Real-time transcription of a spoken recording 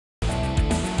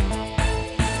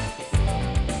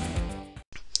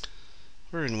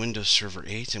We're in Windows Server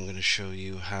 8. I'm going to show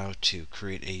you how to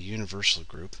create a universal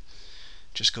group.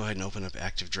 Just go ahead and open up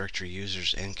Active Directory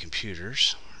Users and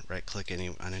Computers. Right-click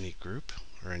on any group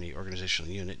or any organizational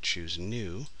unit, choose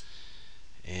New,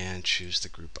 and choose the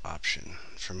Group option.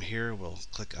 From here, we'll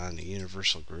click on the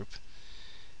Universal Group,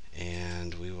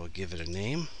 and we will give it a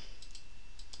name.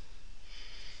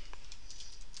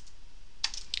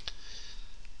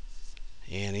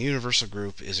 And a universal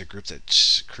group is a group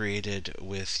that's created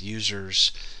with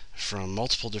users from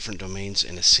multiple different domains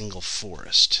in a single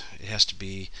forest. It has to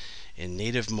be in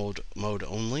native mode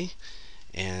only,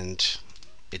 and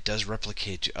it does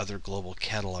replicate to other global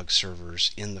catalog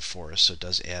servers in the forest, so it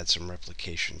does add some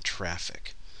replication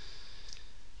traffic.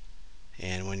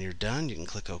 And when you're done, you can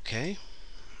click OK.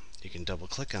 You can double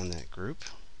click on that group,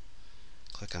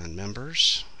 click on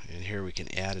Members, and here we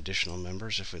can add additional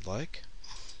members if we'd like.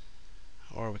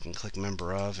 Or we can click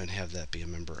Member Of and have that be a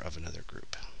member of another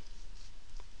group.